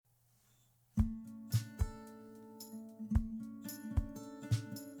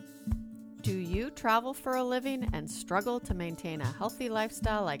you travel for a living and struggle to maintain a healthy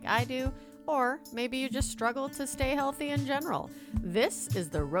lifestyle like I do? Or maybe you just struggle to stay healthy in general. This is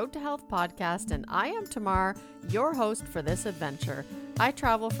the Road to Health podcast, and I am Tamar, your host for this adventure. I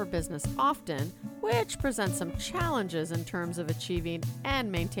travel for business often, which presents some challenges in terms of achieving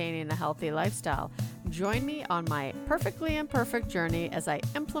and maintaining a healthy lifestyle. Join me on my perfectly imperfect journey as I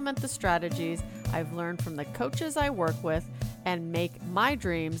implement the strategies I've learned from the coaches I work with and make my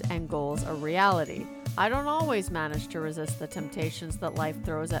dreams and goals a reality. I don't always manage to resist the temptations that life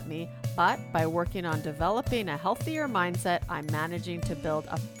throws at me, but by working on developing a healthier mindset, I'm managing to build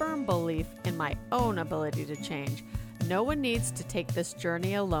a firm belief in my own ability to change. No one needs to take this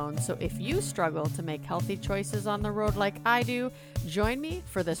journey alone, so if you struggle to make healthy choices on the road like I do, join me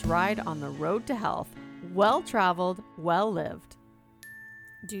for this ride on the road to health. Well traveled, well lived.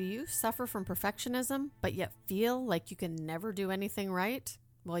 Do you suffer from perfectionism, but yet feel like you can never do anything right?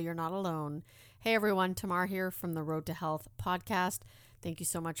 Well, you're not alone. Hey everyone, Tamar here from the Road to Health podcast. Thank you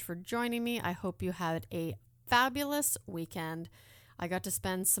so much for joining me. I hope you had a fabulous weekend. I got to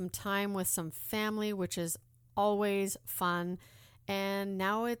spend some time with some family, which is always fun. And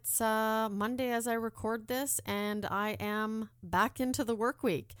now it's Monday as I record this, and I am back into the work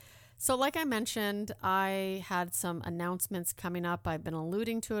week. So like I mentioned, I had some announcements coming up. I've been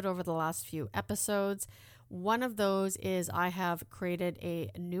alluding to it over the last few episodes. One of those is I have created a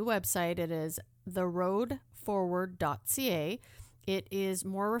new website. It is theroadforward.ca. It is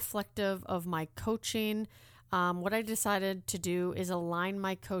more reflective of my coaching. What I decided to do is align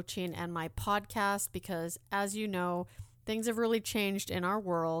my coaching and my podcast because, as you know, things have really changed in our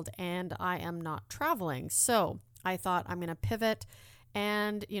world and I am not traveling. So I thought I'm going to pivot.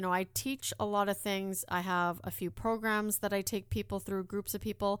 And, I teach a lot of things. I have a few programs that I take people through, groups of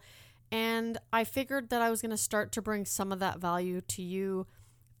people. And I figured that I was going to start to bring some of that value to you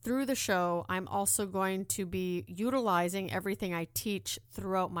through the show. I'm also going to be utilizing everything I teach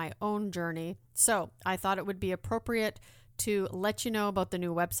throughout my own journey. So I thought it would be appropriate to let you know about the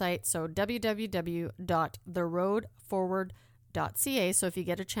new website. So www.theroadforward.ca. So if you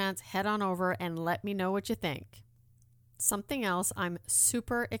get a chance, head on over and let me know what you think. Something else I'm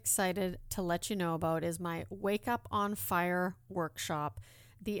super excited to let you know about is my Wake Up on Fire workshop.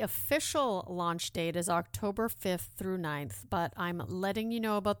 The official launch date is October 5th through 9th, but I'm letting you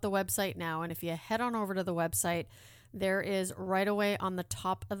know about the website now. And if you head on over to the website, there is right away on the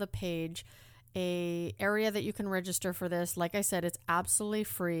top of the page an area that you can register for this. Like I said, it's absolutely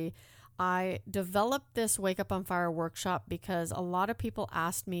free. I developed this Wake Up on Fire workshop because a lot of people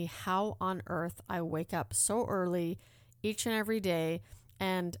asked me how on earth I wake up so early each and every day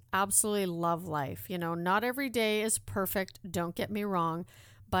and absolutely love life. Not every day is perfect, don't get me wrong,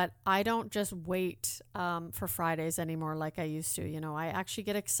 but I don't just wait for Fridays anymore like I used to. I actually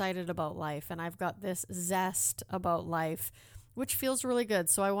get excited about life, and I've got this zest about life, which feels really good.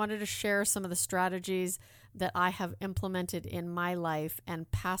 So I wanted to share some of the strategies that I have implemented in my life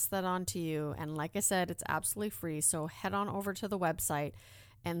and pass that on to you. And like I said, it's absolutely free. So head on over to the website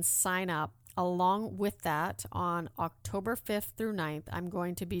and sign up. Along with that, on October 5th through 9th, I'm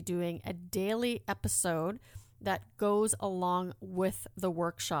going to be doing a daily episode that goes along with the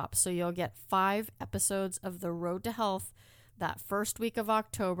workshop. So you'll get 5 episodes of The Road to Health that first week of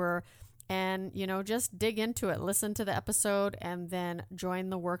October. And, just dig into it, listen to the episode, and then join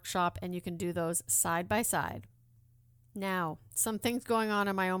the workshop, and you can do those side by side. Now, some things going on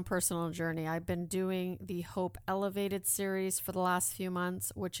in my own personal journey. I've been doing the Hope Elevated series for the last few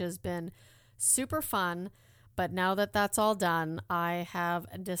months, which has been super fun. But now that that's all done, I have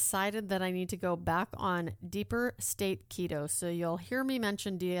decided that I need to go back on deeper state keto. So you'll hear me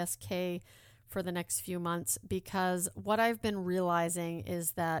mention DSK for the next few months because what I've been realizing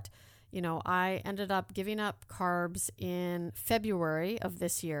is that, I ended up giving up carbs in February of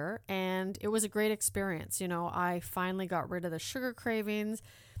this year, and it was a great experience. I finally got rid of the sugar cravings,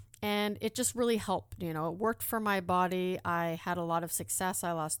 and it just really helped. It worked for my body. I had a lot of success.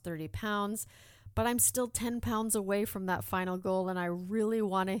 I lost 30 pounds. But I'm still 10 pounds away from that final goal, and I really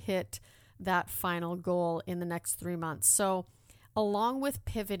want to hit that final goal in the next 3 months. So along with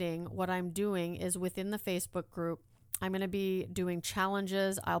pivoting, what I'm doing is within the Facebook group, I'm going to be doing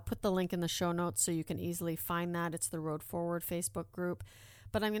challenges. I'll put the link in the show notes so you can easily find that. It's the Road Forward Facebook group.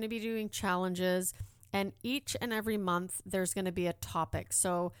 But I'm going to be doing challenges, and each and every month there's going to be a topic.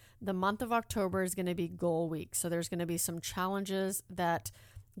 So the month of October is going to be goal week. So there's going to be some challenges that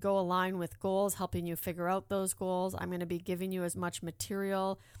go align with goals, helping you figure out those goals. I'm going to be giving you as much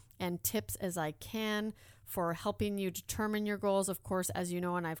material and tips as I can for helping you determine your goals. Of course, as you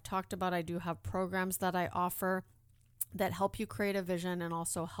know, and I've talked about, I do have programs that I offer that help you create a vision and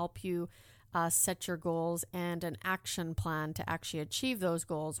also help you set your goals and an action plan to actually achieve those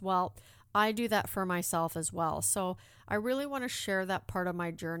goals. Well, I do that for myself as well. So I really want to share that part of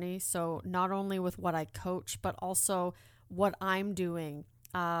my journey. So not only with what I coach, but also what I'm doing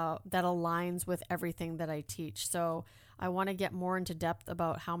that aligns with everything that I teach. So I want to get more into depth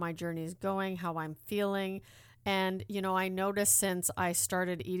about how my journey is going, how I'm feeling. And, I noticed since I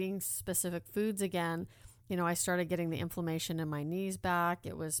started eating specific foods again, I started getting the inflammation in my knees back.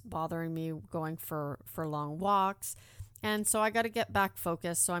 It was bothering me going for long walks. And so I got to get back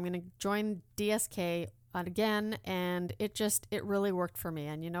focused. So I'm going to join DSK again. And it really worked for me.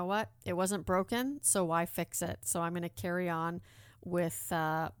 And you know what? It wasn't broken. So why fix it? So I'm going to carry on with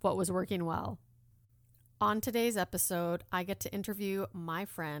what was working well. On today's episode, I get to interview my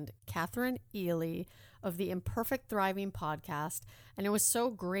friend, Kathryn Ely of the Imperfect Thriving podcast. And it was so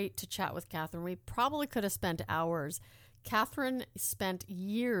great to chat with Kathryn. We probably could have spent hours. Kathryn spent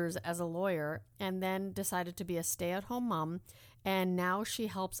years as a lawyer and then decided to be a stay-at-home mom. And now she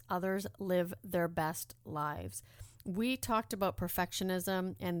helps others live their best lives. We talked about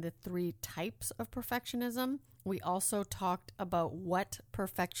perfectionism and the 3 types of perfectionism. We also talked about what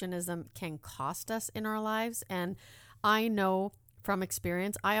perfectionism can cost us in our lives. And I know from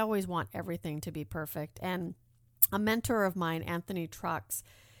experience, I always want everything to be perfect. And a mentor of mine, Anthony Trucks,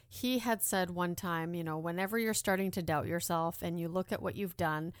 he had said one time, whenever you're starting to doubt yourself and you look at what you've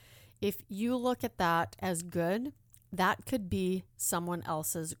done, if you look at that as good, that could be someone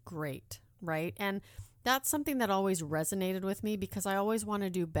else's great, right? And that's something that always resonated with me because I always want to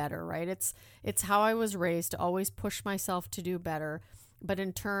do better, right? It's how I was raised to always push myself to do better. But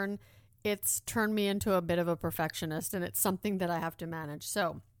in turn, it's turned me into a bit of a perfectionist, and it's something that I have to manage.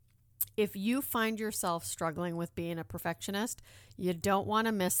 So if you find yourself struggling with being a perfectionist, you don't want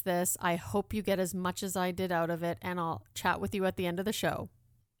to miss this. I hope you get as much as I did out of it, and I'll chat with you at the end of the show.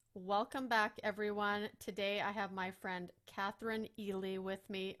 Welcome back, everyone. Today I have my friend Kathryn Ely with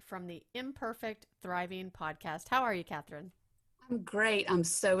me from the Imperfect Thriving podcast. How are you, Kathryn? I'm great. I'm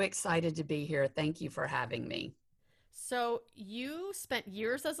so excited to be here. Thank you for having me. So you spent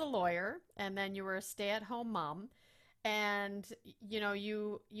years as a lawyer, and then you were a stay-at-home mom, and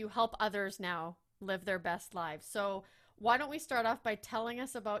you help others now live their best lives. So why don't we start off by telling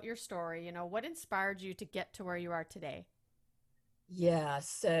us about your story? What inspired you to get to where you are today? Yeah,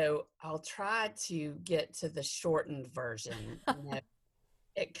 so I'll try to get to the shortened version.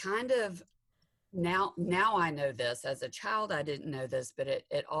 It kind of now I know this. As a child, I didn't know this, but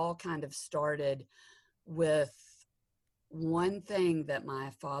it all kind of started with one thing that my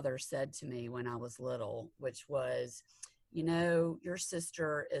father said to me when I was little, which was, your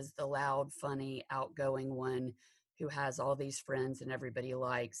sister is the loud, funny, outgoing one who has all these friends and everybody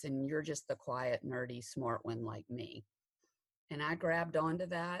likes, and you're just the quiet, nerdy, smart one like me. And I grabbed onto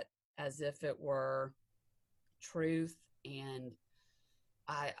that as if it were truth. And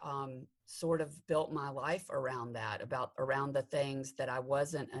I sort of built my life around that, around the things that I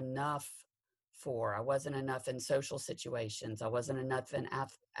wasn't enough for. I wasn't enough in social situations. I wasn't enough in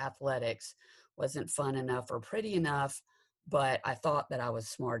athletics, wasn't fun enough or pretty enough, but I thought that I was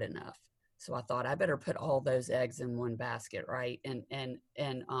smart enough. So I thought I better put all those eggs in one basket, right? And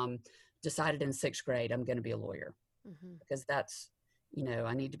decided in 6th grade I'm going to be a lawyer Mm-hmm. because that's,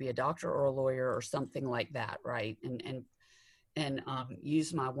 I need to be a doctor or a lawyer or something like that, right? And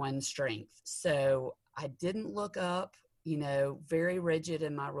use my one strength. So I didn't look up, very rigid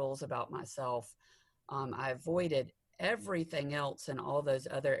in my rules about myself. I avoided everything else in all those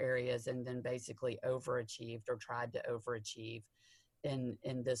other areas, and then basically overachieved or tried to overachieve in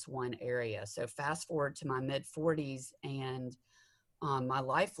this one area. So fast forward to my mid 40s, and my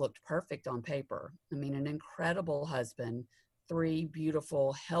life looked perfect on paper. I mean, an incredible husband, 3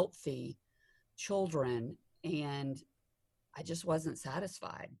 beautiful, healthy children, and I just wasn't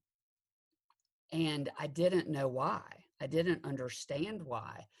satisfied. And I didn't know why. I didn't understand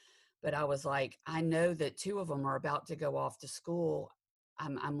why. But I was like, I know that 2 of them are about to go off to school.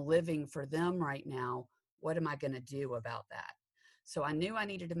 I'm living for them right now. What am I going to do about that? So I knew I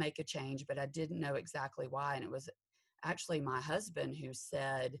needed to make a change, but I didn't know exactly why. And it was actually my husband who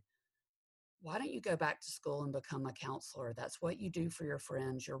said, why don't you go back to school and become a counselor? That's what you do for your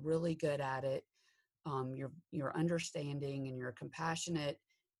friends. You're really good at it. You're understanding and you're compassionate.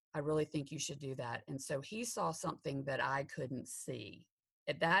 I really think you should do that. And so he saw something that I couldn't see.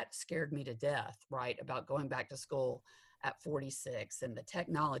 And that scared me to death, right? About going back to school at 46 and the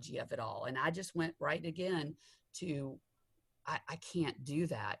technology of it all. And I just went right again to, I can't do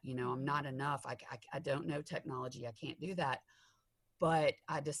that. I'm Mm-hmm. not enough. I don't know technology. I can't do that. But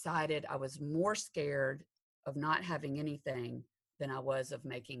I decided I was more scared of not having anything than I was of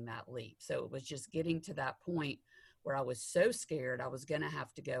making that leap. So it was just getting to that point where I was so scared I was going to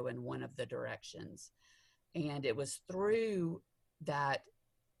have to go in one of the directions. And it was through that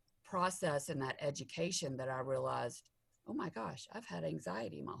process and that education that I realized, oh my gosh, I've had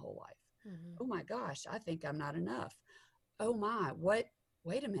anxiety my whole life. Mm-hmm. Oh my gosh, I think I'm not enough. Oh my, wait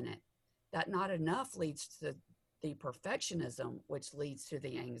a minute. That not enough leads to the perfectionism, which leads to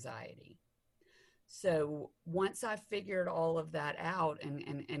the anxiety. So once I figured all of that out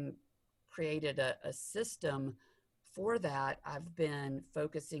and created a system for that, I've been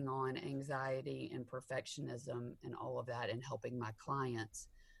focusing on anxiety and perfectionism and all of that and helping my clients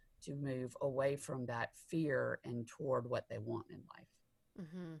to move away from that fear and toward what they want in life.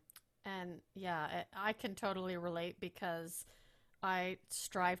 Mm-hmm. And yeah, I can totally relate because I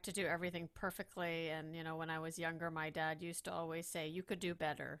strive to do everything perfectly. And, when I was younger, my dad used to always say, you could do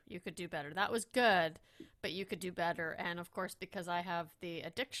better. You could do better. That was good, but you could do better. And of course, because I have the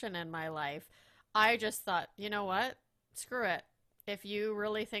addiction in my life, I just thought, you know what? Screw it. If you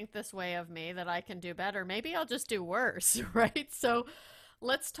really think this way of me that I can do better, maybe I'll just do worse, right? So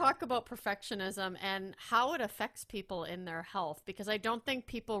let's talk about perfectionism and how it affects people in their health, because I don't think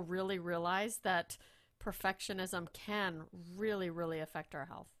people really realize that perfectionism can really, really affect our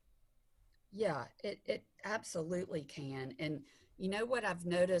health. Yeah, it absolutely can. And you know what I've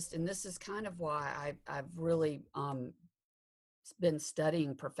noticed, and this is kind of why I've really been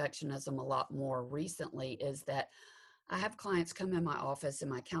studying perfectionism a lot more recently, is that I have clients come in my office, in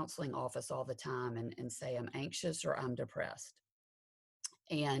my counseling office all the time and say, I'm anxious or I'm depressed.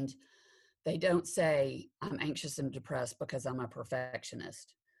 And they don't say, I'm anxious and depressed because I'm a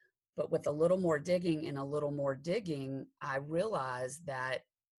perfectionist. But with a little more digging and a little more digging, I realize that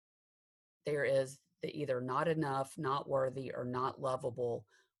there is the either not enough, not worthy, or not lovable,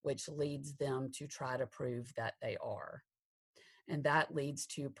 which leads them to try to prove that they are. And that leads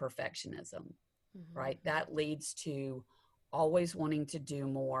to perfectionism, Mm-hmm. right? That leads to always wanting to do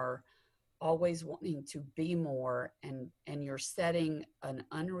more, always wanting to be more, and you're setting an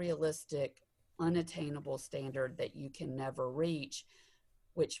unrealistic, unattainable standard that you can never reach,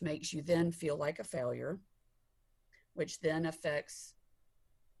 which makes you then feel like a failure, which then affects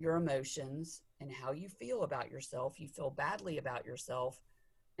your emotions and how you feel about yourself. You feel badly about yourself,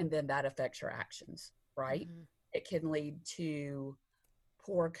 and then that affects your actions, right? Mm-hmm. It can lead to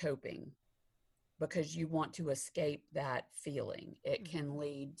poor coping because you want to escape that feeling. It Mm-hmm. can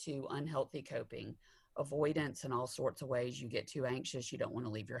lead to unhealthy coping, avoidance in all sorts of ways. You get too anxious, you don't want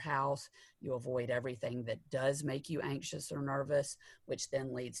to leave your house, you avoid everything that does make you anxious or nervous, which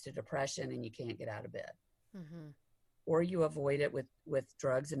then leads to depression and you can't get out of bed. Mm-hmm. Or you avoid it with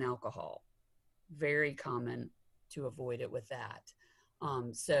drugs and alcohol. Very common to avoid it with that.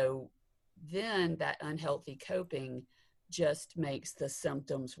 So then that unhealthy coping just makes the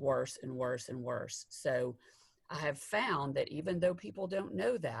symptoms worse and worse and worse. So I have found that even though people don't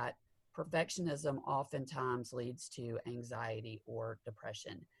know that, perfectionism oftentimes leads to anxiety or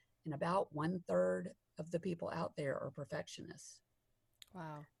depression. And about 1/3 of the people out there are perfectionists.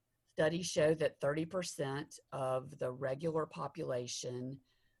 Wow. Studies show that 30% of the regular population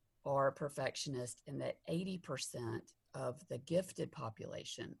are perfectionists and that 80% of the gifted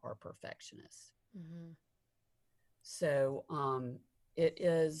population are perfectionists. Mm-hmm. So it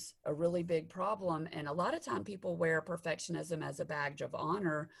is a really big problem. And a lot of time people wear perfectionism as a badge of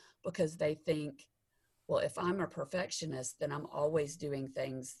honor because they think, well, if I'm a perfectionist, then I'm always doing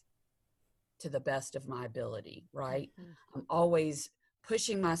things to the best of my ability, right? Mm-hmm. I'm always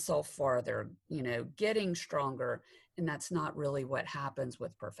pushing myself farther, getting stronger. And that's not really what happens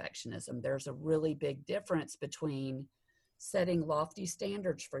with perfectionism. There's a really big difference between setting lofty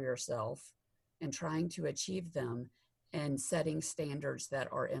standards for yourself and trying to achieve them and setting standards that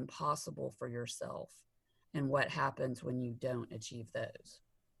are impossible for yourself and what happens when you don't achieve those.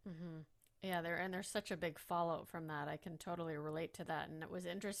 Mm-hmm. Yeah, there's such a big fallout from that. I can totally relate to that. And it was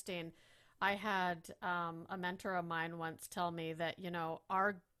interesting. I had a mentor of mine once tell me that,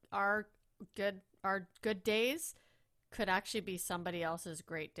 our our good days could actually be somebody else's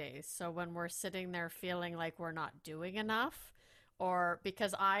great days. So when we're sitting there feeling like we're not doing enough, or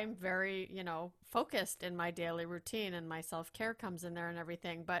because I'm very, focused in my daily routine and my self care comes in there and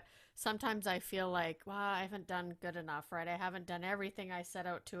everything, but sometimes I feel like, wow, I haven't done good enough, right? I haven't done everything I set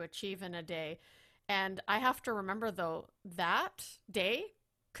out to achieve in a day. And I have to remember, though, that day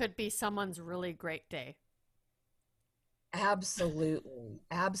could be someone's really great day. Absolutely.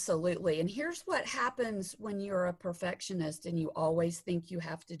 Absolutely. And here's what happens when you're a perfectionist and you always think you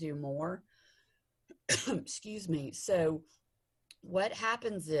have to do more. Excuse me. So, what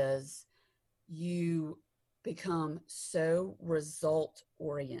happens is you become so result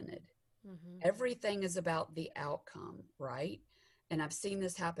oriented. Mm-hmm. Everything is about the outcome, right? And I've seen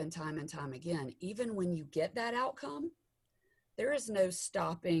this happen time and time again. Even when you get that outcome, there is no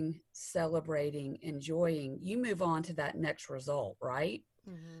stopping, celebrating, enjoying. You move on to that next result, right?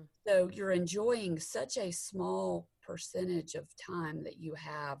 Mm-hmm. So you're enjoying such a small percentage of time that you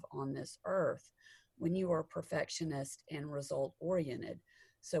have on this earth when you are perfectionist and result oriented.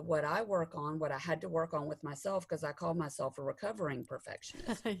 So what I work on, what I had to work on with myself, because I call myself a recovering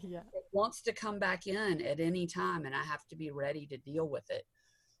perfectionist, Yeah. it wants to come back in at any time and I have to be ready to deal with it.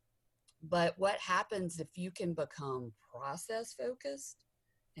 But what happens if you can become process focused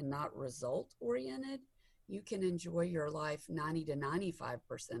and not result oriented? You can enjoy your life 90 to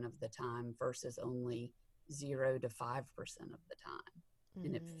 95% of the time versus only 0 to 5% of the time.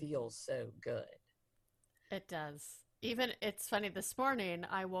 And it Mm-hmm. feels so good. It does. Even it's funny, this morning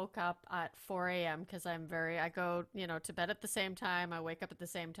I woke up at 4 a.m. because I go, to bed at the same time. I wake up at the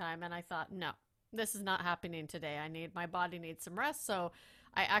same time. And I thought, no, this is not happening today. My body needs some rest. So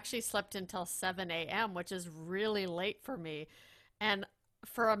I actually slept until 7 a.m., which is really late for me. And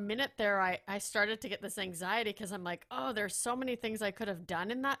for a minute there, I started to get this anxiety because I'm like, oh, there's so many things I could have done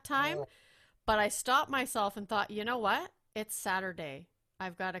in that time. Oh, But I stopped myself and thought, you know what? It's Saturday.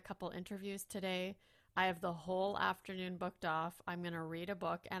 I've got a couple interviews today. I have the whole afternoon booked off. I'm going to read a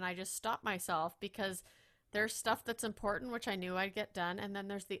book. And I just stopped myself because there's stuff that's important, which I knew I'd get done. And then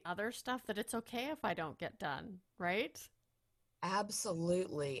there's the other stuff that it's okay if I don't get done, right?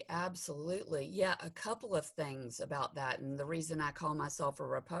 absolutely. Absolutely. Yeah, a couple of things about that. And the reason I call myself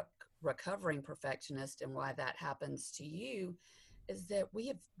a recovering perfectionist and why that happens to you is that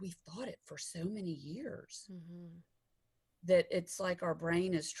we've thought it for so many years Mm-hmm. that it's like our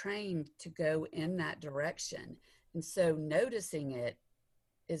brain is trained to go in that direction. And so noticing it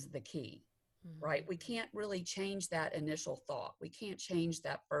is the key, Mm-hmm. right? We can't really change that initial thought. We can't change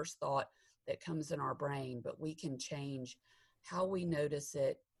that first thought that comes in our brain, but we can change how we notice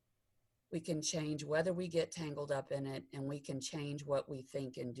it. We can change whether we get tangled up in it, and we can change what we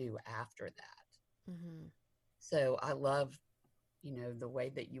think and do after that. Mm-hmm. So I love, the way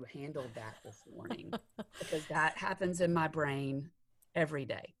that you handled that this morning because that happens in my brain every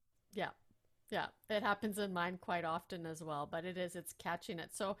day. Yeah. Yeah. It happens in mine quite often as well, but it's catching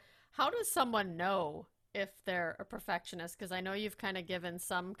it. So, how does someone know if they're a perfectionist? Because I know you've kind of given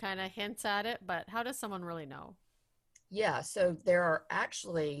some kind of hints at it, but how does someone really know? Yeah, so there are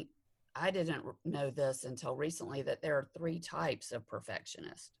actually, I didn't know this until recently, that there are three types of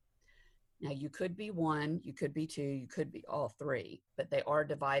perfectionist. Now, you could be one, you could be two, you could be all three, but they are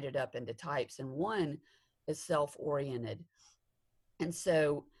divided up into types. And one is self oriented. And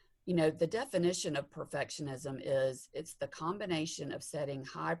so, the definition of perfectionism is it's the combination of setting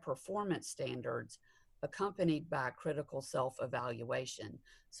high performance standards accompanied by critical self evaluation.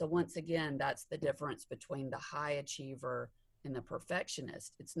 So, once again, that's the difference between the high achiever and the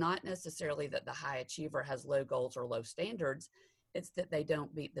perfectionist. It's not necessarily that the high achiever has low goals or low standards, it's that they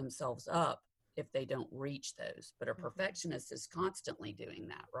don't beat themselves up if they don't reach those. But a Mm-hmm. perfectionist is constantly doing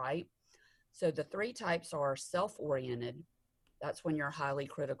that, right? So, the three types are self oriented, that's when you're highly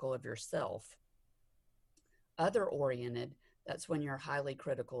critical of yourself. Other oriented, that's when you're highly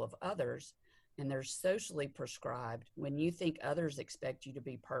critical of others. And there's socially prescribed, when you think others expect you to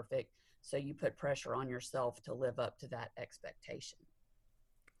be perfect. So you put pressure on yourself to live up to that expectation.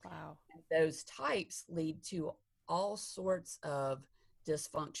 Wow. And those types lead to all sorts of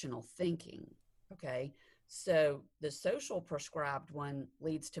dysfunctional thinking. Okay. So the social prescribed one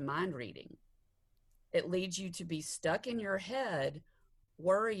leads to mind reading. It leads you to be stuck in your head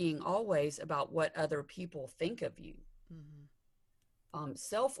worrying always about what other people think of you. Mm-hmm.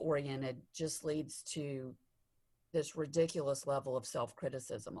 Self oriented just leads to this ridiculous level of self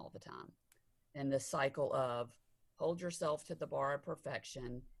criticism all the time. And this cycle of hold yourself to the bar of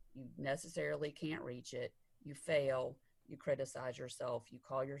perfection. You necessarily can't reach it. You fail. You criticize yourself. You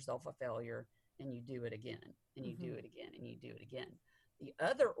call yourself a failure and you do it again and you do Mm-hmm. it again and you do it again. The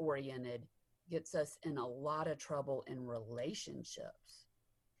other oriented gets us in a lot of trouble in relationships.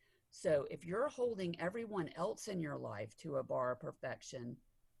 So if you're holding everyone else in your life to a bar of perfection,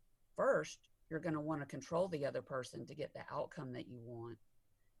 first, you're going to want to control the other person to get the outcome that you want.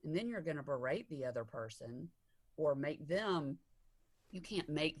 And then you're going to berate the other person or you can't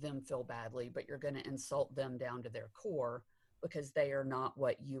make them feel badly, but you're going to insult them down to their core because they are not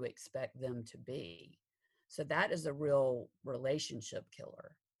what you expect them to be. So that is a real relationship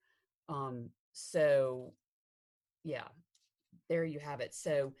killer. So yeah, there you have it.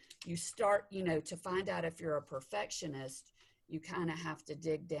 So you start, to find out if you're a perfectionist, you kind of have to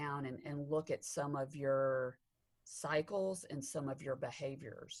dig down and look at some of your cycles and some of your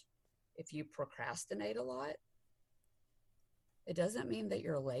behaviors. If you procrastinate a lot, it doesn't mean that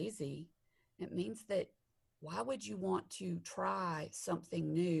you're lazy. It means that why would you want to try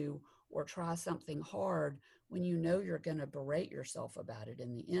something new or try something hard when you know you're going to berate yourself about it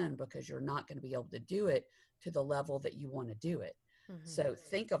in the end because you're not going to be able to do it to the level that you want to do it? Mm-hmm. So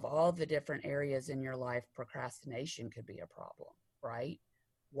think of all the different areas in your life procrastination could be a problem, right?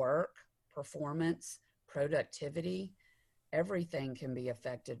 Work, performance, productivity, everything can be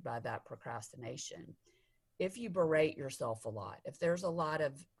affected by that procrastination. If you berate yourself a lot, if there's a lot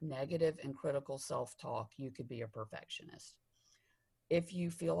of negative and critical self-talk, you could be a perfectionist. If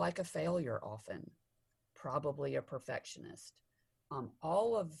you feel like a failure often, probably a perfectionist.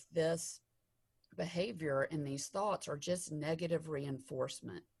 All of this behavior and these thoughts are just negative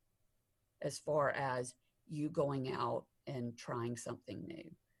reinforcement as far as you going out and trying something new,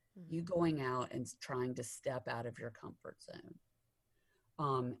 you going out and trying to step out of your comfort zone.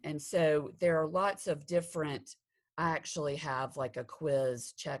 And so there are lots of different, I actually have like a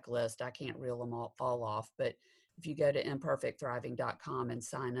quiz checklist. I can't reel them all off, but if you go to imperfectthriving.com and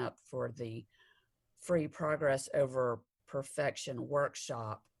sign up for the free progress over perfection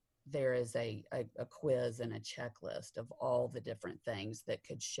workshop, there is a quiz and a checklist of all the different things that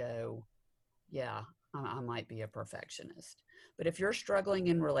could show, yeah, I might be a perfectionist. But if you're struggling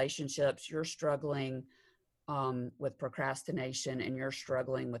in relationships, you're struggling with procrastination, and you're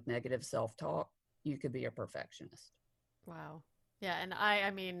struggling with negative self-talk, you could be a perfectionist. Wow. Yeah, and I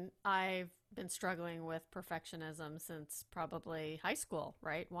mean, I've been struggling with perfectionism since probably high school,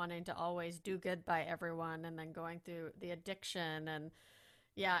 right? Wanting to always do good by everyone and then going through the addiction and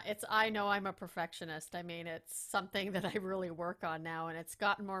yeah, I know I'm a perfectionist. I mean, it's something that I really work on now and it's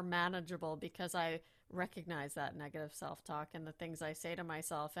gotten more manageable because I recognize that negative self-talk and the things I say to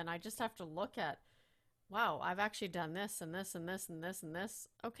myself and I just have to look at wow, I've actually done this and this and this and this and this.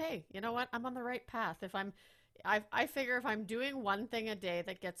 Okay, you know what? I'm on the right path. I figure if I'm doing one thing a day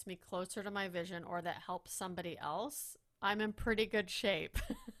that gets me closer to my vision or that helps somebody else, I'm in pretty good shape.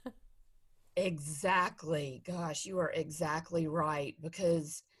 Exactly. Gosh, you are exactly right.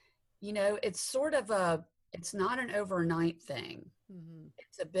 Because, it's sort of it's not an overnight thing. Mm-hmm.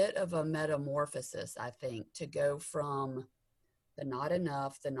 It's a bit of a metamorphosis, I think, to go from the not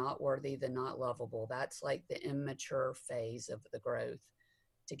enough, the not worthy, the not lovable. That's like the immature phase of the growth,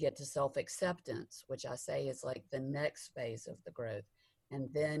 to get to self acceptance, which I say is like the next phase of the growth, and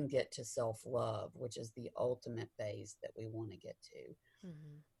then get to self love, which is the ultimate phase that we want to get to.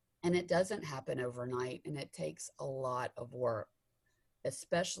 Mm-hmm. And it doesn't happen overnight, and it takes a lot of work,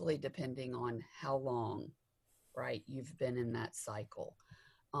 especially depending on how long, right, you've been in that cycle.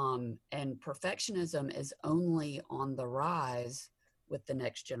 And perfectionism is only on the rise with the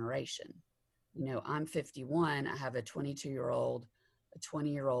next generation. I'm 51. I have a 22-year-old, a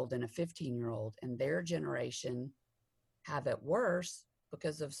 20-year-old, and a 15-year-old, and their generation have it worse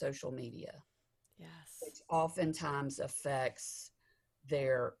because of social media, Yes. which oftentimes affects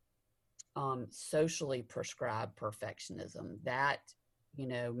their socially prescribed perfectionism. That,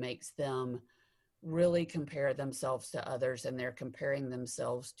 makes them really compare themselves to others, and they're comparing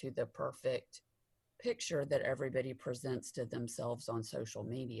themselves to the perfect picture that everybody presents to themselves on social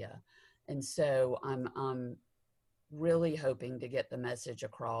media. And so I'm really hoping to get the message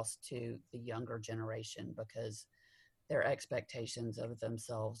across to the younger generation, because their expectations of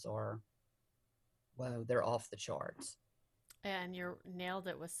themselves are, whoa, they're off the charts. And you nailed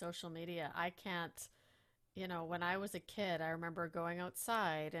it with social media. I can't, when I was a kid, I remember going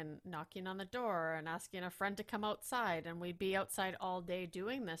outside and knocking on the door and asking a friend to come outside, and we'd be outside all day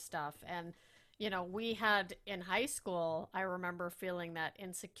doing this stuff. And, we had in high school, I remember feeling that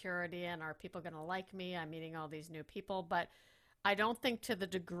insecurity and are people going to like me? I'm meeting all these new people. But I don't think to the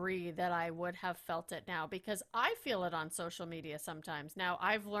degree that I would have felt it now because I feel it on social media sometimes. Now,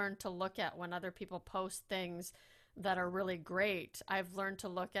 I've learned to look at when other people post things that are really great. I've learned to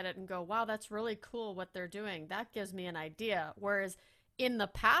look at it and go, wow, that's really cool what they're doing. That gives me an idea. Whereas in the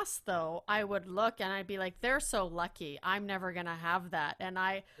past, though, I would look and I'd be like, they're so lucky. I'm never going to have that. And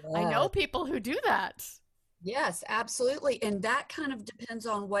I know Yes. people who do that. Yes, absolutely. And that kind of depends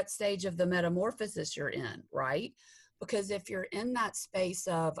on what stage of the metamorphosis you're in, right? Because if you're in that space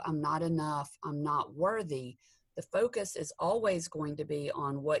of I'm not enough, I'm not worthy, the focus is always going to be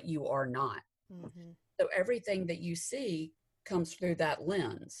on what you are not. Mm-hmm. So everything that you see comes through that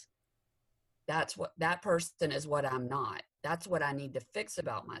lens. That's what that person is, what I'm not. That's what I need to fix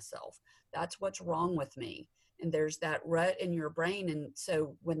about myself. That's what's wrong with me. And there's that rut in your brain. And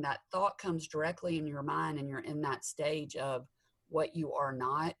so when that thought comes directly in your mind and you're in that stage of what you are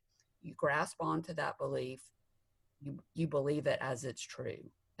not, you grasp onto that belief, you believe it as it's true,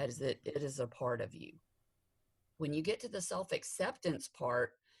 as it is a part of you. When you get to the self-acceptance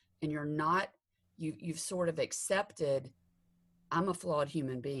part and you're not, you've sort of accepted, I'm a flawed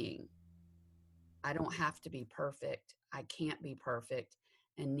human being. I don't have to be perfect. I can't be perfect,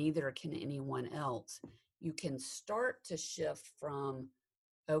 and neither can anyone else. You can start to shift from,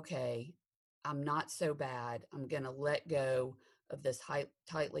 okay, I'm not so bad. I'm going to let go of this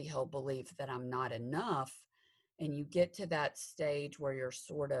tightly held belief that I'm not enough. And you get to that stage where you're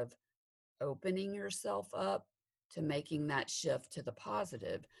sort of opening yourself up to making that shift to the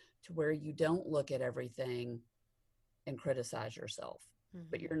positive, to where you don't look at everything and criticize yourself.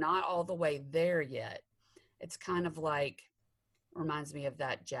 But Mm-hmm. you're not all the way there yet. It's kind of like, reminds me of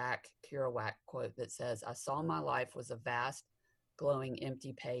that Jack Kerouac quote that says, I saw my life was a vast, glowing,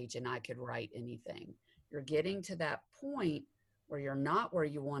 empty page and I could write anything. You're getting to that point where you're not where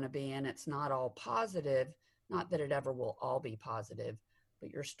you want to be, and it's not all positive. Not that it ever will all be positive, but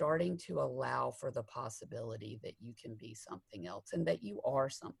you're starting to allow for the possibility that you can be something else and that you are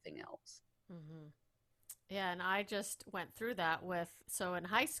something else. Mm-hmm. Yeah, and I just went through that so in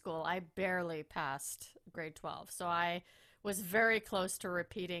high school, I barely passed grade 12. So I was very close to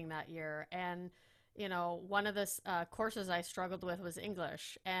repeating that year. And, one of the courses I struggled with was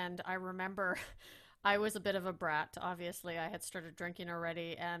English. And I remember I was a bit of a brat. Obviously, I had started drinking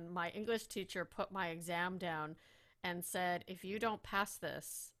already. And my English teacher put my exam down and said, if you don't pass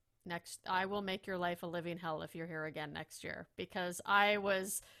this I will make your life a living hell if you're here again next year. Because I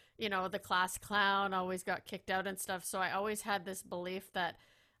was the class clown, always got kicked out and stuff. So I always had this belief that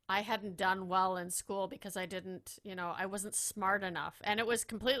I hadn't done well in school because I didn't, I wasn't smart enough. And it was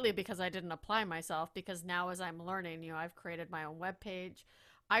completely because I didn't apply myself, because now as I'm learning, I've created my own webpage.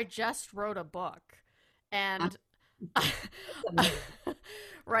 I just wrote a book. And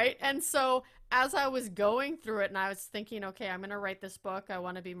right? And so as I was going through it and I was thinking, okay, I'm going to write this book. I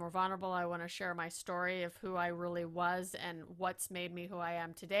want to be more vulnerable. I want to share my story of who I really was and what's made me who I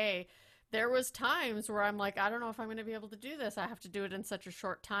am today. There was times where I'm like, I don't know if I'm going to be able to do this. I have to do it in such a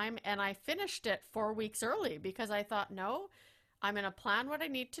short time. And I finished it 4 weeks early because I thought, no, I'm going to plan what I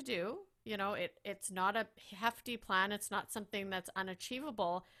need to do. It's not a hefty plan. It's not something that's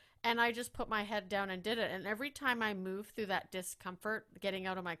unachievable. And I just put my head down and did it. And every time I move through that discomfort, getting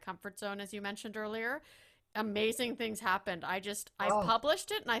out of my comfort zone, as you mentioned earlier, amazing things happened. I Oh,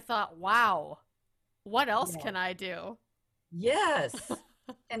 published it and I thought, wow, what else yeah. can I do? Yes.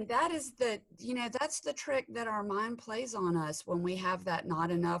 And that is that's the trick that our mind plays on us when we have that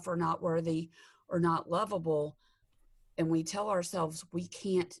not enough or not worthy or not lovable. And we tell ourselves we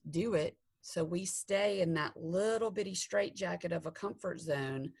can't do it. So we stay in that little bitty straitjacket of a comfort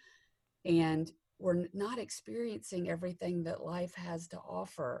zone, and we're not experiencing everything that life has to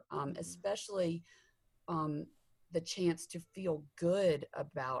offer, Mm-hmm. especially um, the chance to feel good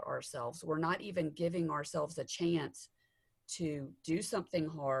about ourselves. We're not even giving ourselves a chance to do something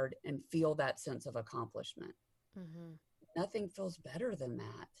hard and feel that sense of accomplishment. Mm-hmm. Nothing feels better than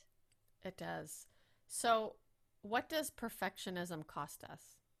that. It does. So, what does perfectionism cost us?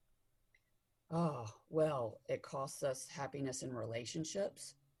 Oh, well, it costs us happiness in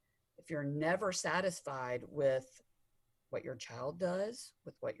relationships. If you're never satisfied with what your child does,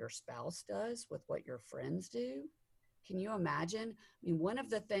 with what your spouse does, with what your friends do, can you imagine? I mean, one of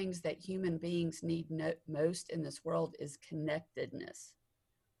the things that human beings need most in this world is connectedness.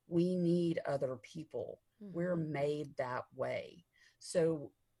 We need other people. We're Mm-hmm. made that way.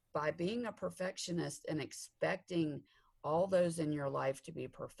 So, by being a perfectionist and expecting all those in your life to be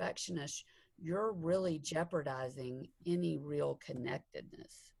perfectionists, you're really jeopardizing any real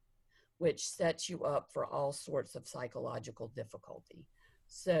connectedness, which sets you up for all sorts of psychological difficulty.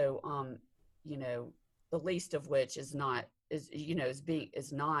 So, you know, the least of which is not is you know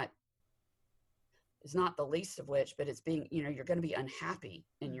is not the least of which, but it's being, you're going to be unhappy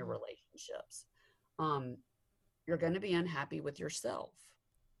in your Mm-hmm. relationships. Um, you're going to be unhappy with yourself,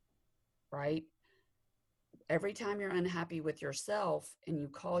 right? Every time you're unhappy with yourself and you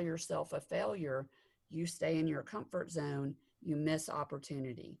call yourself a failure, you stay in your comfort zone, you miss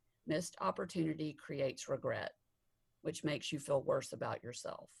opportunity. Missed opportunity creates regret, which makes you feel worse about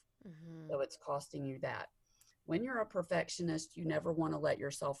yourself. Mm-hmm. So it's costing you that. When you're a perfectionist, you never want to let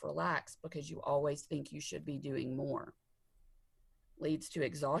yourself relax because you always think you should be doing more. Leads to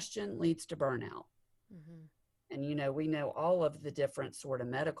exhaustion, leads to burnout. Mm-hmm. And we know all of the different sort of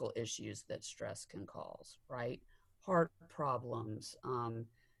medical issues that stress can cause, right? Heart problems,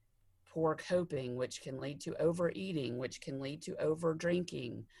 poor coping, which can lead to overeating, which can lead to over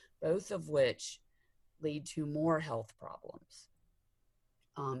drinking, both of which lead to more health problems.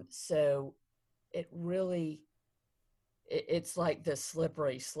 So it really, it's like the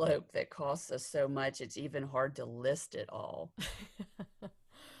slippery slope that costs us so much. It's even hard to list it all.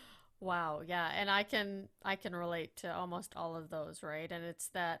 Wow, yeah, and I can relate to almost all of those, right? And it's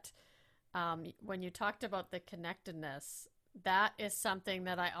that when you talked about the connectedness, that is something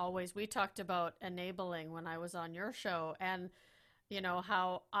that I always we talked about enabling when I was on your show, and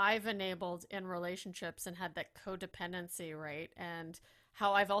how I've enabled in relationships and had that codependency, right? And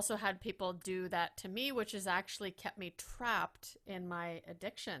how I've also had people do that to me, which has actually kept me trapped in my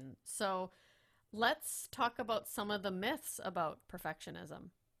addiction. So let's talk about some of the myths about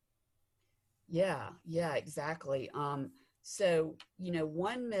perfectionism. Yeah, exactly. So,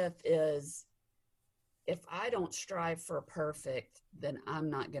 one myth is if I don't strive for perfect, then I'm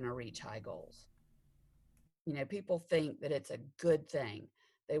not going to reach high goals. People think that it's a good thing.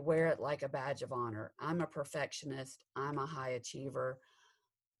 They wear it like a badge of honor. I'm a perfectionist, I'm a high achiever,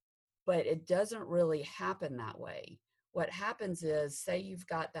 but it doesn't really happen that way. What happens is, say you've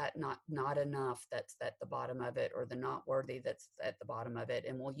got that not enough that's at the bottom of it, or the not worthy that's at the bottom of it,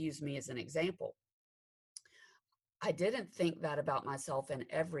 and we'll use me as an example. I didn't think that about myself in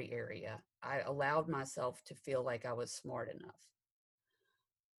every area. I allowed myself to feel like I was smart enough.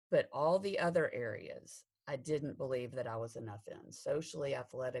 But all the other areas, I didn't believe that I was enough in, socially,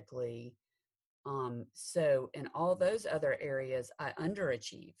 athletically. So in all those other areas, I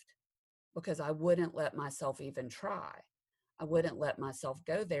underachieved because I wouldn't let myself even try. I wouldn't let myself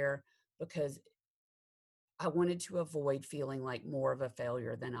go there because I wanted to avoid feeling like more of a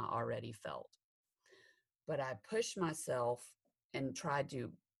failure than I already felt. But I pushed myself and tried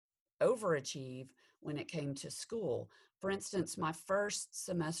to overachieve when it came to school. For instance, my first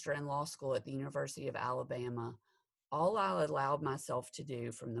semester in law school at the University of Alabama, all I allowed myself to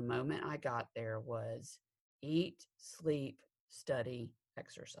do from the moment I got there was eat, sleep, study,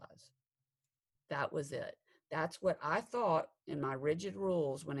 exercise. That was it. That's what I thought in my rigid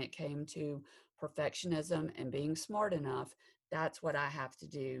rules when it came to perfectionism and being smart enough. That's what I have to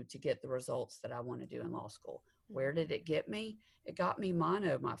do to get the results that I want to do in law school. Where Mm-hmm. did it get me? It got me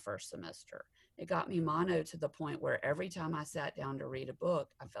mono my first semester. It got me mono to the point where every time I sat down to read a book,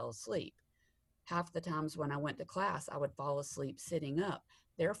 I fell asleep. Half the times when I went to class, I would fall asleep sitting up.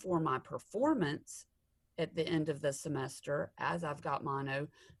 Therefore, my performance at the end of the semester, as I've got mono,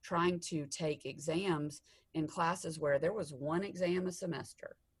 trying to take exams in classes where there was one exam a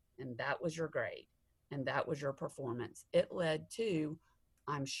semester, and that was your grade, and that was your performance. It led to,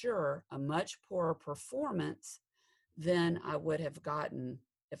 I'm sure, a much poorer performance than I would have gotten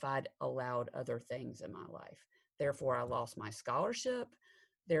if I'd allowed other things in my life. Therefore, I lost my scholarship.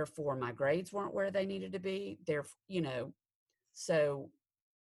 Therefore, my grades weren't where they needed to be. So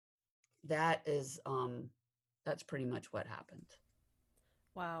that is that's pretty much what happened.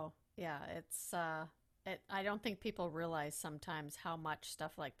 Wow. Yeah, I don't think people realize sometimes how much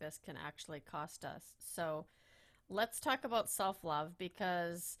stuff like this can actually cost us. So, let's talk about self-love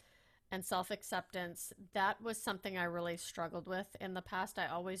because and self-acceptance. That was something I really struggled with in the past. I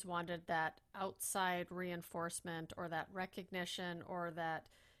always wanted that outside reinforcement or that recognition or that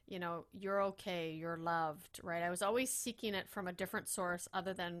you're okay, you're loved, right? I was always seeking it from a different source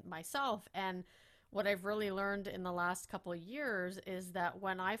other than myself. And what I've really learned in the last couple of years is that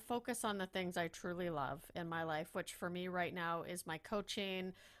when I focus on the things I truly love in my life, which for me right now is my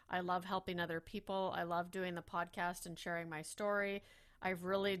coaching, I love helping other people, I love doing the podcast and sharing my story. I've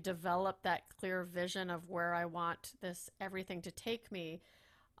really developed that clear vision of where I want this everything to take me.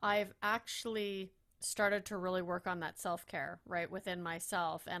 I've actually started to really work on that self care, right, within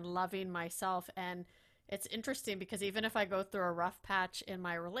myself and loving myself. And it's interesting because even if I go through a rough patch in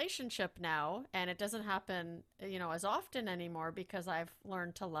my relationship now, and it doesn't happen, as often anymore because I've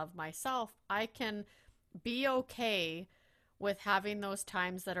learned to love myself, I can be okay with having those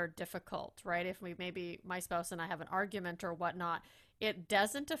times that are difficult, right? If we maybe my spouse and I have an argument or whatnot, it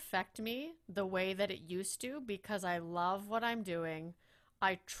doesn't affect me the way that it used to because I love what I'm doing.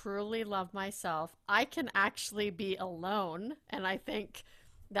 I truly love myself. I can actually be alone. And I think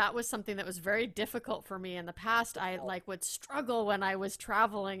that was something that was very difficult for me in the past. I like would struggle when I was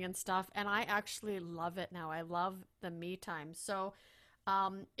traveling and stuff. And I actually love it now. I love the me time. So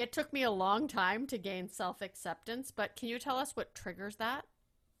it took me a long time to gain self acceptance, but can you tell us what triggers that?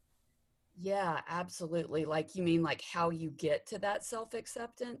 Yeah, absolutely. Like, you mean like how you get to that self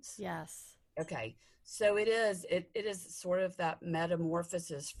acceptance? Yes. Okay. So it is sort of that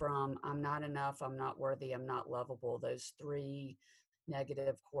metamorphosis from I'm not enough, I'm not worthy, I'm not lovable, those three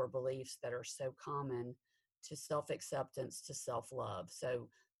negative core beliefs that are so common, to self acceptance, to self love. So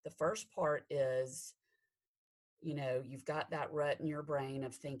the first part is You've got that rut in your brain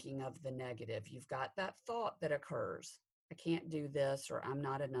of thinking of the negative. You've got that thought that occurs, I can't do this, or I'm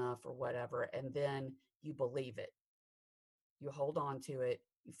not enough, or whatever. And then you believe it. You hold on to it.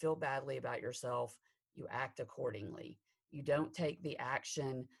 You feel badly about yourself. You act accordingly. You don't take the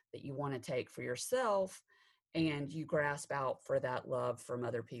action that you want to take for yourself, and you grasp out for that love from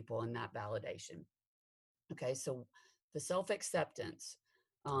other people and that validation. Okay, so the self acceptance,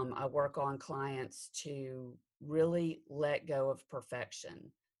 I work on clients to really let go of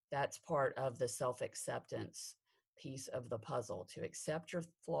perfection. That's part of the self acceptance piece of the puzzle, to accept your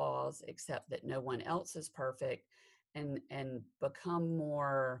flaws, accept that no one else is perfect, and become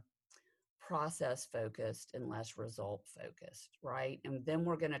more process focused and less result focused, right? And then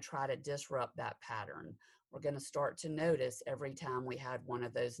we're going to try to disrupt that pattern. We're going to start to notice every time we had one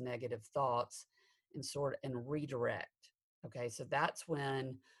of those negative thoughts and redirect. Okay, so that's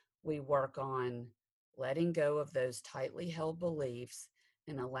when we work on letting go of those tightly held beliefs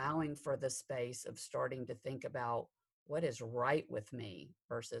and allowing for the space of starting to think about what is right with me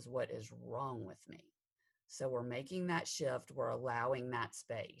versus what is wrong with me. So we're making that shift, we're allowing that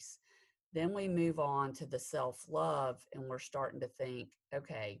space. Then we move on to the self-love, and we're starting to think,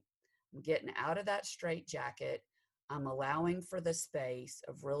 okay, I'm getting out of that straitjacket. I'm allowing for the space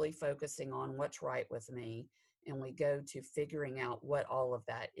of really focusing on what's right with me. And we go to figuring out what all of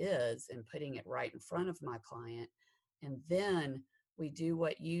that is and putting it right in front of my client. And then we do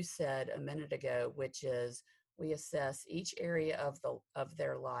what you said a minute ago, which is we assess each area of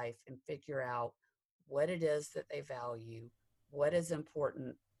their life and figure out what it is that they value, what is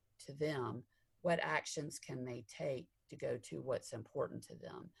important to them, what actions can they take to go to what's important to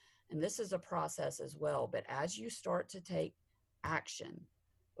them. And this is a process as well, but as you start to take action,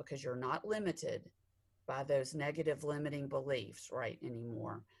 because you're not limited by those negative limiting beliefs right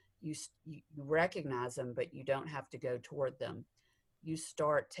anymore, you recognize them, but you don't have to go toward them. You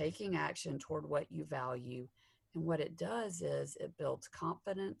start taking action toward what you value, and what it does is it builds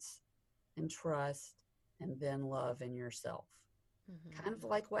confidence and trust and then love in yourself. Mm-hmm. Kind of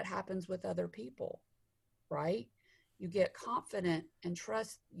like what happens with other people, right? You get confident and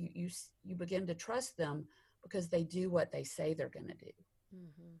trust, you begin to trust them because they do what they say they're going to do.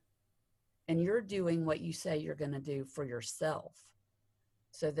 Mm-hmm. And you're doing what you say you're going to do for yourself.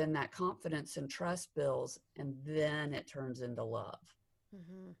 So then that confidence and trust builds, and then it turns into love.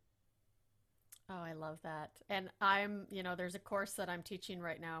 Mm-hmm. Oh, I love that. And there's a course that I'm teaching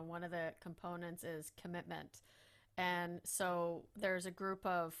right now, and one of the components is commitment. And so there's a group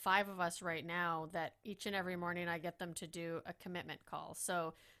of 5 of us right now that each and every morning I get them to do a commitment call.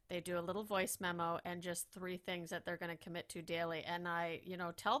 So they do a little voice memo and just 3 things that they're going to commit to daily. And I,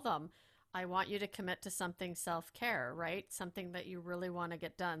 tell them, I want you to commit to something self-care, right? Something that you really want to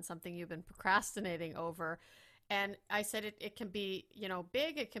get done, something you've been procrastinating over. And I said it can be,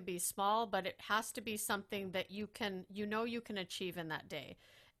 big, it can be small, but it has to be something that you can achieve in that day.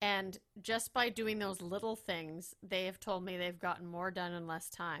 And just by doing those little things, they have told me they've gotten more done in less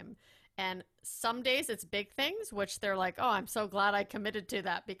time. And some days it's big things, which they're like, oh, I'm so glad I committed to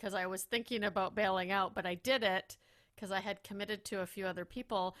that because I was thinking about bailing out, but I did it because I had committed to a few other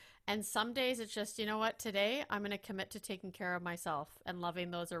people. And some days it's just, you know what, today I'm going to commit to taking care of myself and loving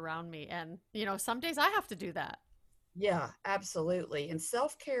those around me. And, some days I have to do that. Yeah, absolutely. And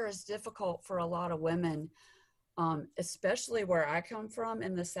self-care is difficult for a lot of women, especially where I come from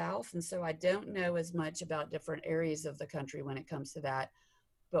in the South. And so I don't know as much about different areas of the country when it comes to that.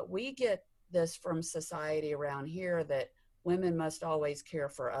 But we get this from society around here that women must always care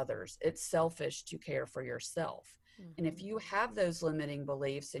for others. It's selfish to care for yourself. And Mm-hmm. if you have those limiting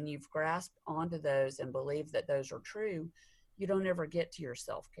beliefs and you've grasped onto those and believe that those are true, you don't ever get to your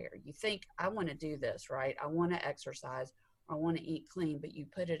self-care. You think, I want to do this, right? I want to exercise, or I want to eat clean, but you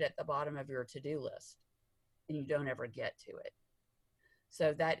put it at the bottom of your to-do list and you don't ever get to it.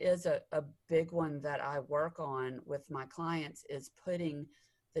 So that is a big one that I work on with my clients, is putting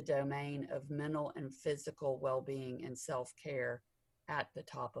the domain of mental and physical well-being and self-care at the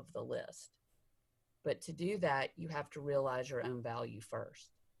top of the list. But to do that, you have to realize your own value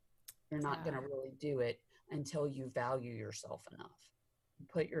first. You're not going Yeah. to really do it until you value yourself enough.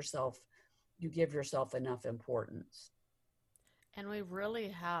 You give yourself enough importance. And we really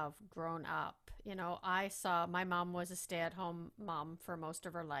have grown up. I saw my mom was a stay-at-home mom for most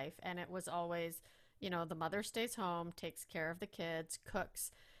of her life, and it was always, the mother stays home, takes care of the kids,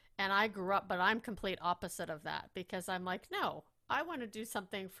 cooks. And I grew up, but I'm complete opposite of that because I'm like, no, I want to do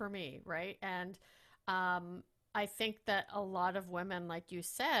something for me, right? And I think that a lot of women, like you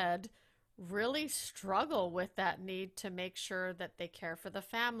said, really struggle with that need to make sure that they care for the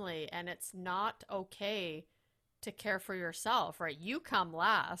family, and it's not okay to care for yourself, right? You come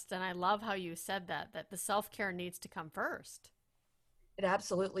last. And I love how you said that the self-care needs to come first. It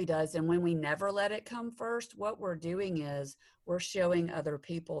absolutely does. And when we never let it come first, what we're doing is we're showing other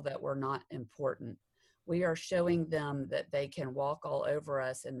people that we're not important. We are showing them that they can walk all over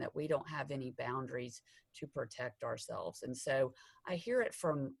us and that we don't have any boundaries to protect ourselves. And so I hear it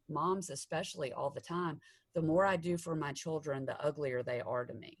from moms, especially all the time. The more I do for my children, the uglier they are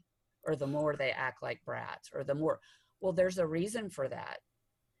to me, or the more they act like brats, or the more, well, there's a reason for that.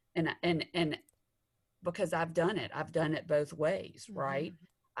 And because I've done it. I've done it both ways, right?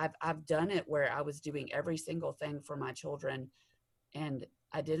 Mm-hmm. I've done it where I was doing every single thing for my children and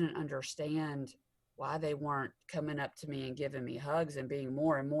I didn't understand why they weren't coming up to me and giving me hugs and being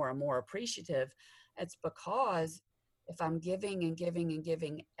more and more and more appreciative. It's because if I'm giving and giving and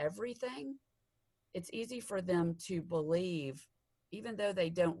giving everything, it's easy for them to believe, even though they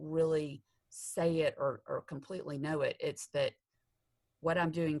don't really say it or completely know it, it's that what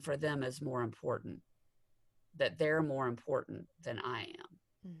I'm doing for them is more important, that they're more important than I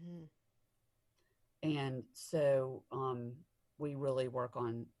am. Mm-hmm. And so we really work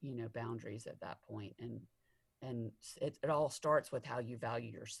on, boundaries at that point. And it all starts with how you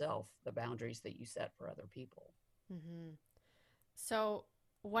value yourself, the boundaries that you set for other people. Mm-hmm. So,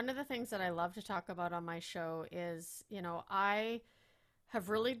 one of the things that I love to talk about on my show is, I have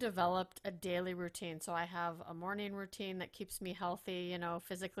really developed a daily routine. So I have a morning routine that keeps me healthy,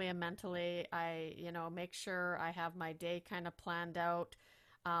 physically and mentally. I, make sure I have my day kind of planned out.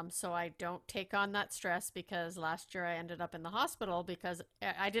 So I don't take on that stress because last year I ended up in the hospital because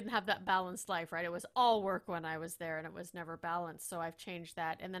I didn't have that balanced life, right? It was all work when I was there and it was never balanced. So I've changed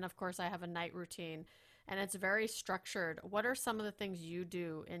that. And then, of course, I have a night routine and it's very structured. What are some of the things you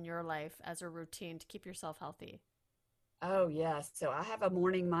do in your life as a routine to keep yourself healthy? Oh, yes. So I have a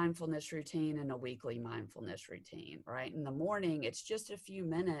morning mindfulness routine and a weekly mindfulness routine, right? In the morning, it's just a few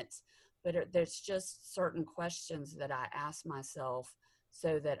minutes, but there's just certain questions that I ask myself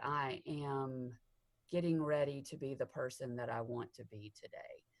so that I am getting ready to be the person that I want to be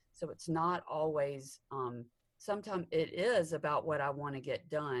today. So it's not always, sometimes it is about what I want to get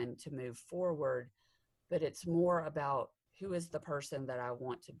done to move forward, but it's more about who is the person that I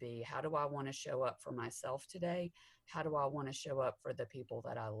want to be? How do I want to show up for myself today? How do I want to show up for the people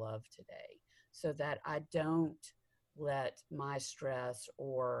that I love today? So that I don't let my stress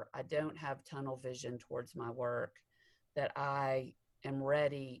or I don't have tunnel vision towards my work, that I am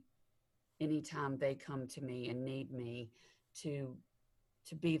ready anytime they come to me and need me to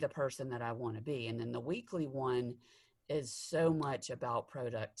to be the person that I want to be. And then the weekly one is so much about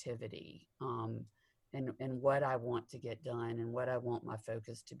productivity, and what I want to get done and what I want my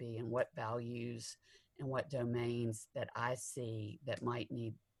focus to be and what values and what domains that I see that might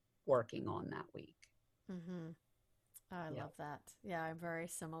need working on that week. Mm-hmm. I Yeah. love that. Yeah, I'm very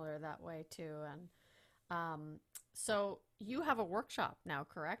similar that way too. And so you have a workshop now,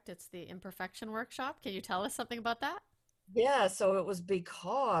 correct? It's the Imperfection Workshop. Can you tell us something about that? Yeah. So it was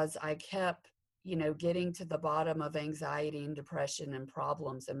because I kept, getting to the bottom of anxiety and depression and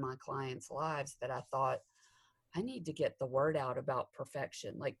problems in my clients' lives that I thought, I need to get the word out about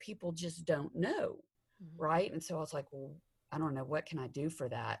perfection. Like people just don't know. Mm-hmm. Right. And so I was like, well, I don't know, what can I do for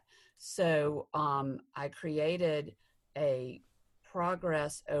that? So I created a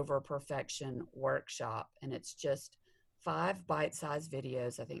progress over perfection workshop, and it's just 5 bite-sized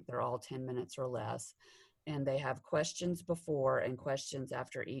videos. I think they're all 10 minutes or less. And they have questions before and questions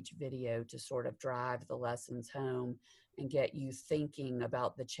after each video to sort of drive the lessons home and get you thinking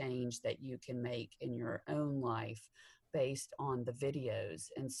about the change that you can make in your own life based on the videos.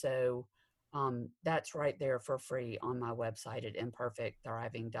 And so that's right there for free on my website at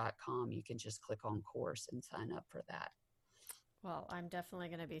imperfectthriving.com. You can just click on course and sign up for that. Well, I'm definitely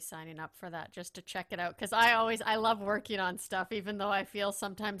going to be signing up for that just to check it out because I love working on stuff, even though I feel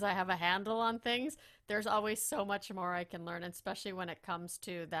sometimes I have a handle on things. There's always so much more I can learn, especially when it comes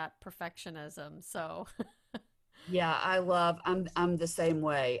to that perfectionism. So, Yeah, I'm the same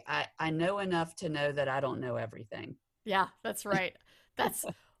way. I know enough to know that I don't know everything. yeah, that's right. That's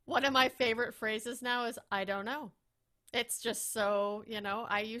one of my favorite phrases now is I don't know. It's just so,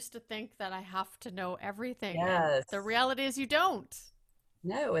 I used to think that I have to know everything, and the Yes. reality is you don't.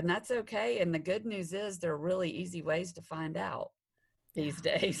 No, and that's okay. And the good news is there are really easy ways to find out Yeah, these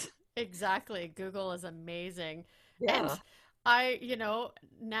days. exactly. Google is amazing. And Yeah. I,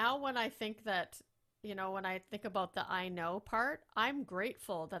 now when I think that, when I think about the I know part, I'm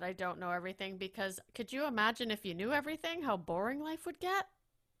grateful that I don't know everything because could you imagine if you knew everything, how boring life would get?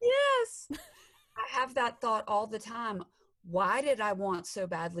 Yes. I have that thought all the time. why did I want so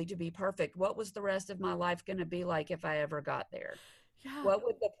badly to be perfect? What was the rest of my life going to be like if I ever got there? Yeah. What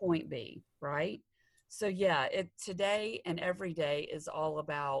would the point be? Right. So yeah, today and every day is all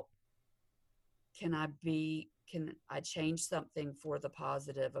about, can I change something for the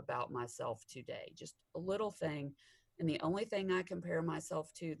positive about myself today? Just a little thing. And the only thing I compare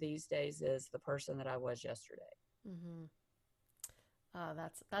myself to these days is the person that I was yesterday. Mm-hmm.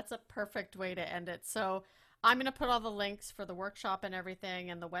 That's a perfect way to end it. So I'm going to put all the links for the workshop and everything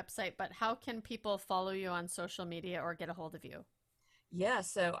and the website, but how can people follow you on social media or get a hold of you? Yeah,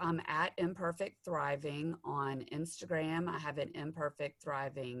 so I'm at Imperfect Thriving on Instagram. I have an Imperfect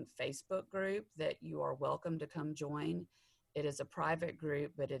Thriving Facebook group that you are welcome to come join. It is a private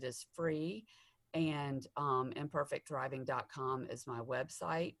group, but it is free. And imperfectthriving.com is my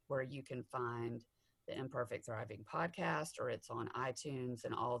website where you can find the Imperfect Thriving podcast, or it's on iTunes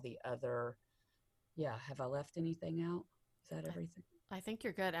and all the other. Yeah, have I left anything out? Is that everything? I think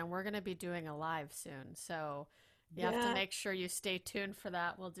you're good. And we're going to be doing a live soon. So you have to Yeah, make sure you stay tuned for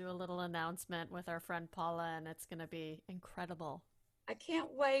that. We'll do a little announcement with our friend Paula, and it's going to be incredible. I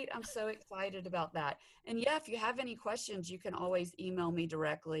can't wait. I'm so excited about that. And yeah, if you have any questions, you can always email me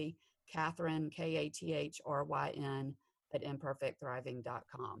directly, Kathryn, Kathryn, at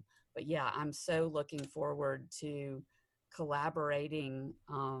imperfectthriving.com. But yeah, I'm so looking forward to collaborating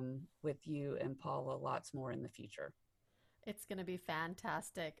with you and Paula lots more in the future. It's going to be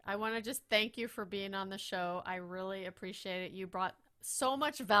fantastic. I want to just thank you for being on the show. I really appreciate it. You brought so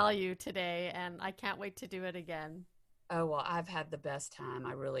much value today, and I can't wait to do it again. Oh, well, I've had the best time.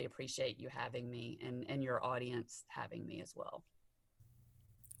 I really appreciate you having me, and your audience having me as well.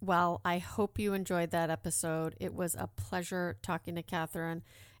 Well, I hope you enjoyed that episode. It was a pleasure talking to Kathryn,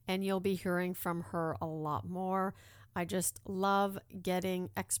 and you'll be hearing from her a lot more. I just love getting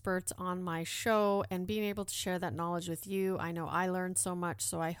experts on my show and being able to share that knowledge with you. I know I learned so much,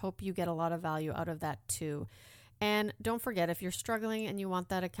 so I hope you get a lot of value out of that too. And don't forget, if you're struggling and you want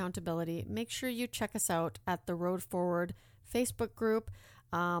that accountability, make sure you check us out at the Road Forward Facebook group.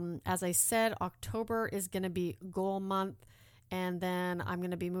 As I said, October is going to be goal month. And then I'm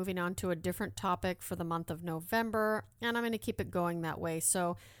going to be moving on to a different topic for the month of November. And I'm going to keep it going that way.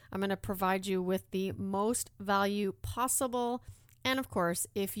 So I'm going to provide you with the most value possible. And of course,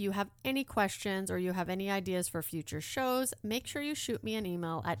 if you have any questions or you have any ideas for future shows, make sure you shoot me an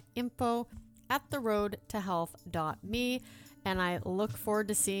email at info@theroadtohealth.me. And I look forward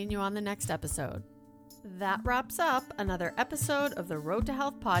to seeing you on the next episode. That wraps up another episode of the Road to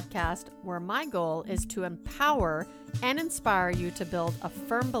Health podcast, where my goal is to empower and inspire you to build a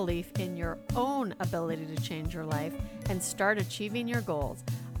firm belief in your own ability to change your life and start achieving your goals.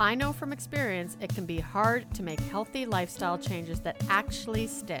 I know from experience it can be hard to make healthy lifestyle changes that actually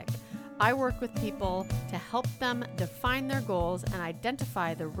stick. I work with people to help them define their goals and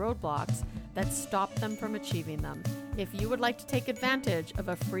identify the roadblocks that stop them from achieving them. If you would like to take advantage of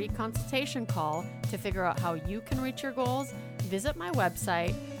a free consultation call to figure out how you can reach your goals, visit my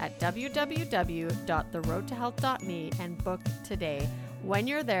website at www.theroadtohealth.me and book today. When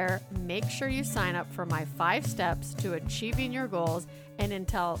you're there, make sure you sign up for my 5 steps to achieving your goals. And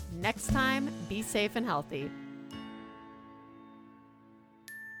until next time, be safe and healthy.